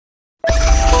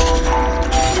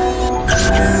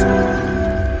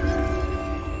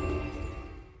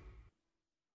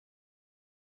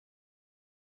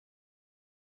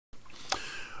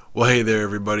Well, hey there,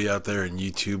 everybody out there in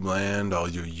YouTube land, all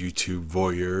you YouTube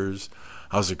voyeurs.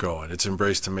 How's it going? It's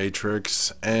Embrace the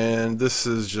Matrix, and this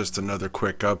is just another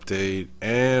quick update.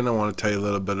 And I want to tell you a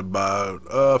little bit about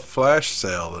a flash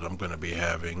sale that I'm going to be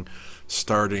having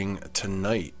starting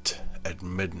tonight at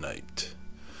midnight,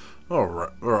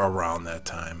 or around that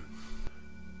time.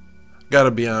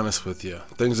 Gotta be honest with you,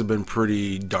 things have been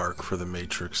pretty dark for the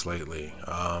Matrix lately.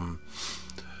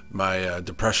 My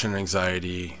depression,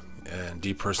 anxiety, and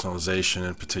depersonalization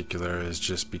in particular has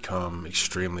just become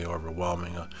extremely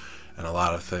overwhelming, and a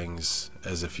lot of things,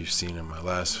 as if you've seen in my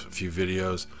last few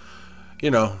videos,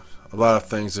 a lot of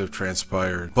things have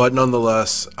transpired, but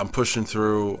nonetheless I'm pushing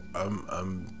through.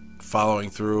 I'm following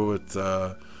through with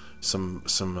some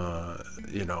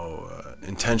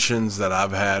intentions that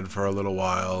I've had for a little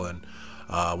while, and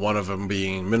one of them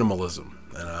being minimalism,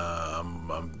 and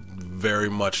I'm very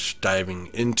much diving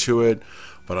into it,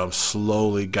 but I'm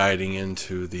slowly guiding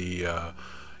into the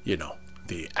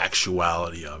the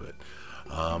actuality of it.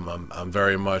 I'm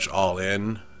very much all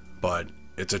in, but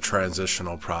it's a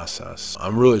transitional process.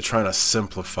 I'm really trying to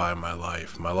simplify my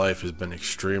life. My life has been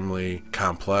extremely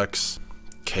complex,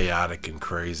 chaotic, and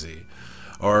crazy.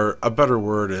 Or a better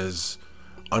word is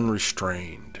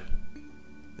unrestrained.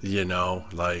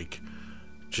 Like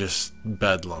just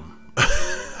bedlam.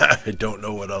 I don't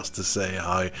know what else to say.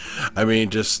 I mean,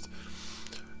 just,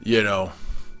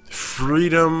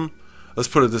 freedom. Let's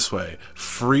put it this way: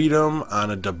 freedom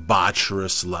on a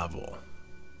debaucherous level.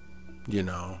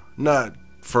 Not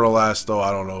for the last,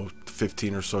 I don't know,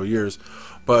 15 or so years,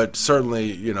 but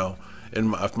certainly,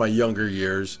 in my younger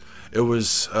years, it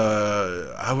was,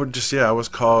 I was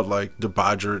called like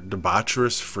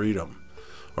debaucherous freedom,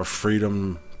 or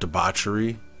freedom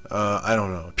debauchery. I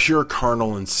don't know. Pure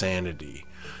carnal insanity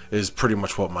is pretty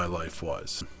much what my life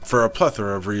was, for a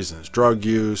plethora of reasons: drug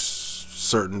use,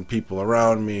 certain people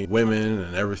around me, women,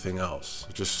 and everything else.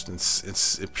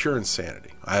 It's pure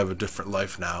insanity. I have a different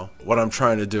life now. What I'm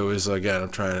trying to do is, again,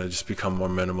 I'm trying to just become more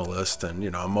minimalist, and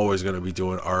I'm always going to be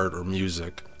doing art or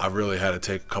music. I really had to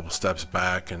take a couple steps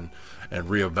back and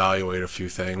reevaluate a few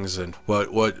things, and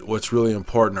what's really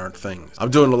important aren't things.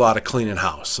 I'm doing a lot of cleaning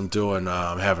house. I'm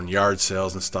having yard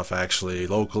sales and stuff actually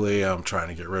locally. I'm trying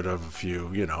to get rid of a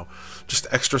few, just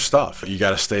extra stuff. You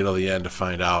got to stay till the end to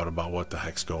find out about what the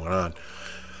heck's going on.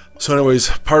 So anyways,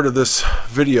 part of this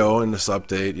video and this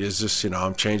update is just,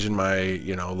 I'm changing my,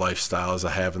 lifestyle as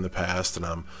I have in the past, and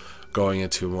I'm going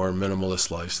into a more minimalist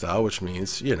lifestyle, which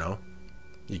means, you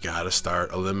got to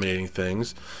start eliminating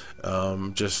things,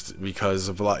 just because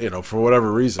of a lot, for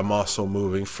whatever reason. I'm also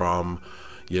moving from,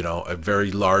 a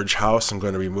very large house. I'm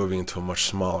going to be moving into a much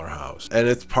smaller house, and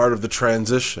it's part of the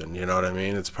transition. You know what I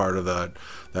mean? It's part of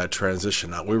that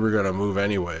transition. Now, we were going to move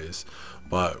anyways,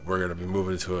 but we're going to be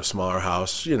moving to a smaller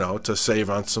house, to save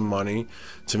on some money,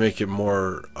 to make it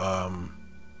more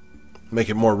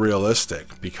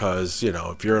realistic, because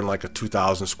if you're in like a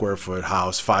 2,000 square foot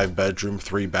house, 5-bedroom,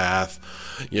 3-bath,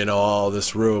 all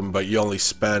this room, but you only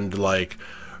spend like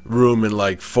room in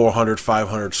like 400,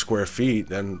 500 square feet,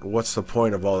 then what's the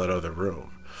point of all that other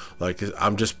room? Like,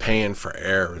 I'm just paying for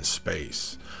air and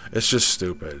space. It's just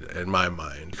stupid in my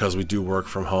mind, because we do work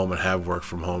from home and have worked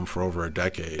from home for over a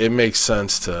decade. It makes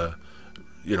sense to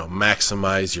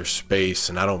maximize your space,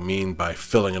 and I don't mean by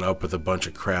filling it up with a bunch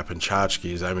of crap and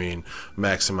tchotchkes. I mean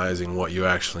maximizing what you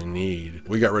actually need.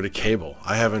 We got rid of cable.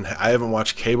 I haven't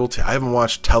watched cable. I haven't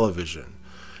watched television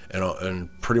in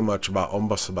pretty much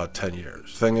almost about 10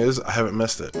 years. Thing is, I haven't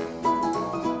missed it.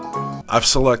 I've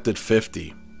selected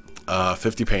 50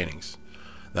 paintings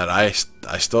that I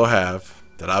still have,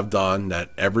 that I've done, that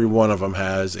every one of them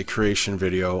has a creation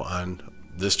video on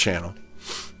this channel.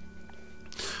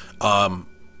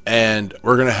 And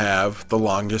we're going to have the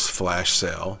longest flash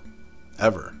sale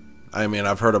ever. I mean,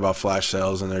 I've heard about flash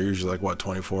sales, and they're usually like, what,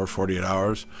 24, 48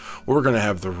 hours? We're going to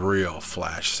have the real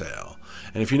flash sale.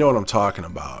 And if you know what I'm talking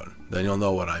about, then you'll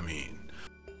know what I mean.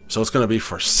 So it's going to be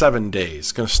for 7 days.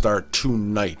 It's going to start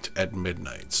tonight at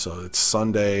midnight. So it's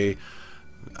Sunday,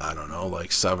 I don't know,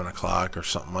 like 7 o'clock or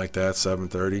something like that,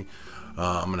 7:30.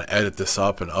 I'm going to edit this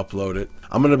up and upload it.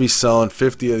 I'm going to be selling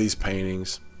 50 of these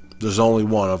paintings. There's only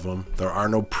one of them. There are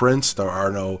no prints. There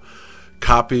are no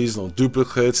copies, no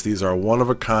duplicates. These are one of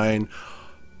a kind,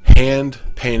 hand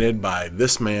painted by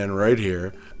this man right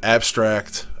here.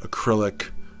 Abstract, acrylic,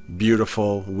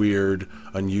 beautiful, weird,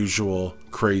 unusual,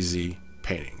 crazy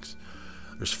paintings.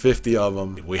 There's 50 of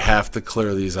them. We have to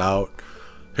clear these out.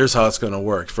 Here's how it's going to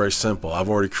work. It's very simple. I've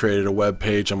already created a web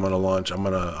page. I'm going to launch. I'm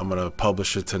going to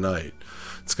publish it tonight.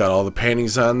 It's got all the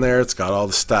paintings on there. It's got all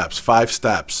the steps. 5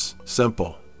 steps.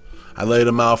 Simple. I laid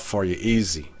them out for you,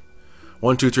 easy.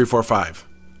 1, 2, 3, 4, 5.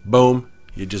 Boom,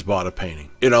 you just bought a painting.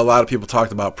 You know, a lot of people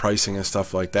talked about pricing and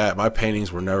stuff like that. My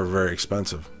paintings were never very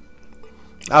expensive.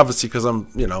 Obviously, because I'm,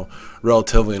 you know,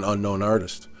 relatively an unknown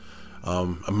artist.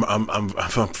 I'm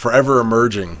forever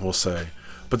emerging, we'll say.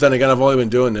 But then again, I've only been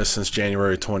doing this since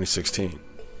January 2016.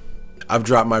 I've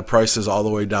dropped my prices all the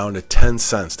way down to 10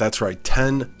 cents. That's right,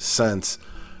 10 cents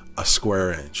a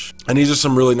square inch. And these are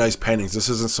some really nice paintings. This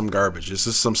isn't some garbage. This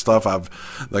is some stuff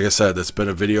like I said, that's been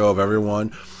a video of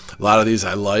everyone. A lot of these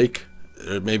I like.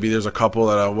 Maybe there's a couple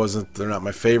that they're not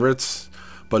my favorites,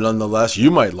 but nonetheless,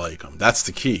 you might like them. That's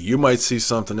the key. You might see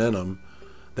something in them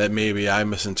that maybe I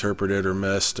misinterpreted or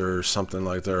missed or something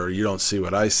like that, or you don't see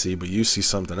what I see, but you see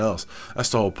something else. That's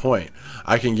the whole point.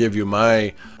 I can give you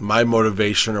my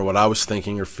motivation or what I was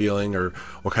thinking or feeling or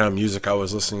what kind of music I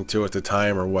was listening to at the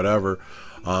time or whatever,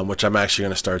 which I'm actually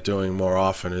going to start doing more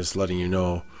often, is letting you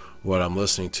know what I'm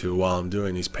listening to while I'm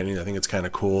doing these paintings. I think it's kind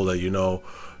of cool that you know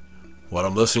what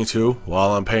I'm listening to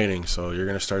while I'm painting, so you're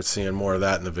going to start seeing more of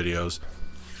that in the videos.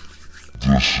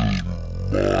 This is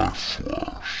my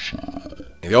flash sale.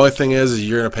 The only thing is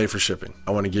you're going to pay for shipping.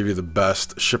 I want to give you the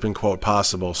best shipping quote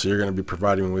possible, so you're going to be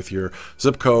providing me with your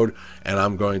zip code, and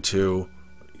I'm going to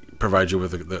provide you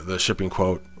with the shipping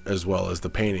quote as well as the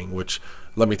painting, which,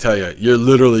 let me tell you, you're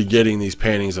literally getting these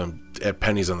paintings at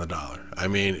pennies on the dollar. I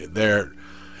mean,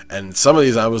 and some of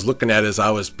these I was looking at as I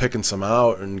was picking some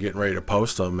out and getting ready to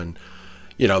post them, and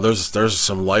you know, there's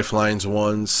some Lifelines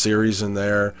series in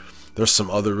there. There's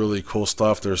some other really cool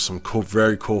stuff. There's some cool,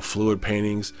 very cool fluid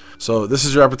paintings. So this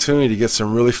is your opportunity to get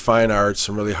some really fine art,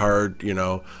 some really hard, you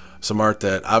know, some art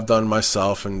that I've done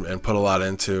myself and put a lot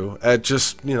into at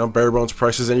just, you know, bare bones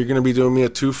prices. And you're going to be doing me a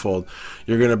twofold.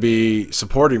 You're going to be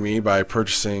supporting me by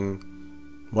purchasing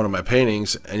one of my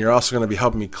paintings, and you're also going to be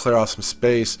helping me clear out some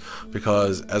space,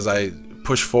 because as I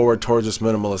push forward towards this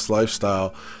minimalist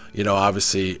lifestyle, you know,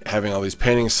 obviously having all these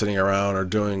paintings sitting around are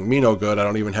doing me no good. I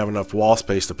don't even have enough wall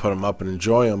space to put them up and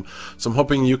enjoy them. So I'm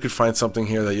hoping you could find something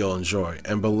here that you'll enjoy.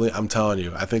 And I'm telling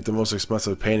you, I think the most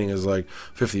expensive painting is like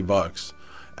 $50,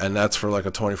 and that's for like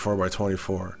a 24 by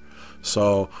 24.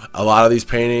 So a lot of these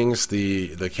paintings,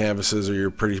 the canvases are your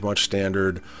pretty much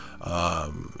standard,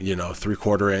 you know,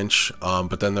 3/4 inch.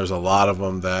 But then there's a lot of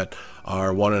them that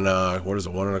are 1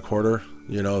 1/4.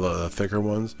 You know, the thicker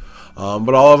ones.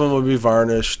 But all of them will be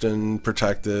varnished and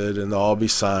protected, and they'll all be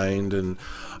signed and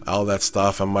all that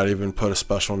stuff. I might even put a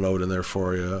special note in there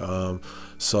for you.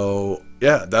 So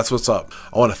yeah, that's what's up.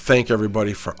 I want to thank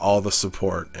everybody for all the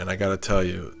support, and I got to tell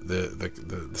you,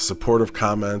 the supportive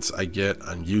comments I get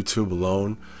on YouTube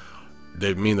alone,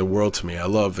 they mean the world to me. I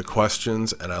love the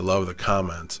questions and I love the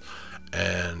comments,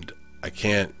 and I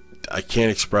can't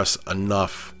express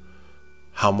enough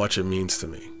how much it means to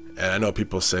me. And I know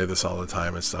people say this all the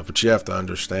time and stuff, but you have to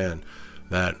understand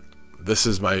that this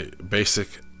is my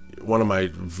one of my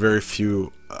very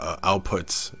few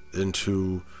outputs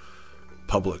into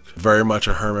public. Very much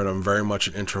a hermit. I'm very much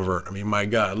an introvert. I mean, my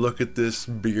God, look at this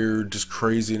beard, just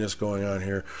craziness going on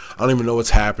here. I don't even know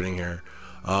what's happening here.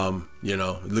 You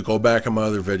know, go back in my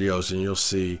other videos and you'll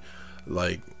see,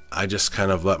 like, I just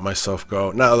kind of let myself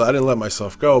go. Now, I didn't let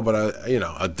myself go, but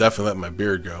I definitely let my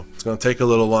beard go. It's going to take a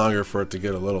little longer for it to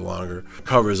get a little longer. It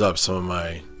covers up some of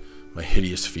my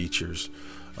hideous features,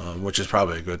 which is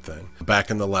probably a good thing. Back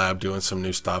in the lab doing some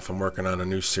new stuff. I'm working on a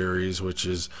new series, which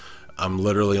is, I'm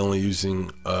literally only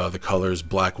using the colors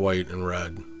black, white, and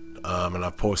red. And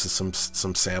I've posted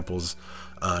some samples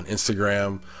on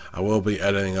Instagram. I will be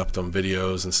editing up them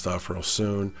videos and stuff real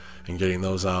soon and getting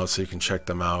those out so you can check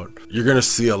them out. You're going to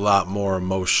see a lot more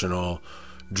emotional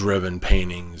driven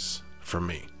paintings from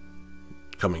me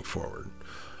coming forward.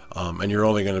 And you're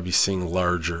only going to be seeing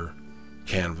larger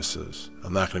canvases.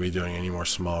 I'm not going to be doing any more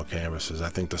small canvases. I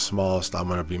think the smallest I'm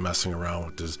going to be messing around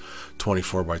with is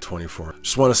 24 by 24.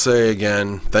 Just want to say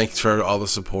again, thanks for all the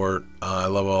support. I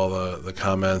love all the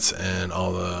comments and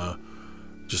all the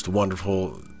just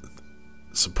wonderful,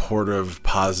 supportive,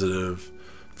 positive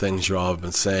things you all have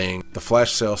been saying. The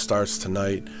flash sale starts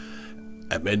tonight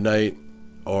at midnight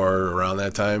or around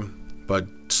that time, but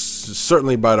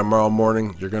certainly by tomorrow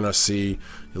morning you're going to see,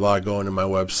 you log on to my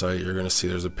website, you're going to see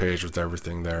there's a page with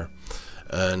everything there.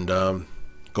 And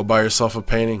go buy yourself a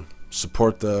painting.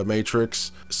 Support the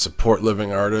Matrix, support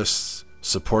living artists,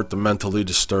 support the mentally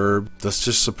disturbed. Let's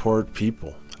just support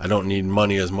people. I don't need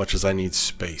money as much as I need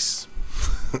space.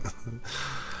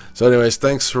 So anyways,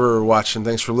 thanks for watching,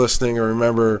 thanks for listening, and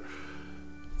remember,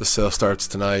 the sale starts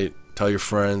tonight. Tell your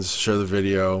friends, share the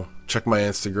video, check my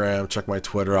Instagram, check my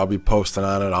Twitter. I'll be posting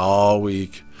on it all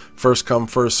week. First come,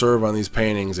 first serve on these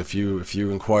paintings. If you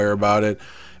inquire about it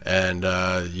and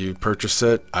you purchase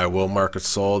it, I will mark it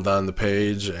sold on the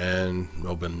page, and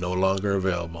it'll be no longer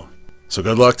available. So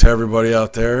good luck to everybody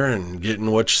out there and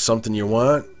getting something you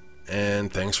want,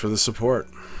 and thanks for the support.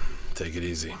 Take it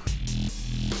easy.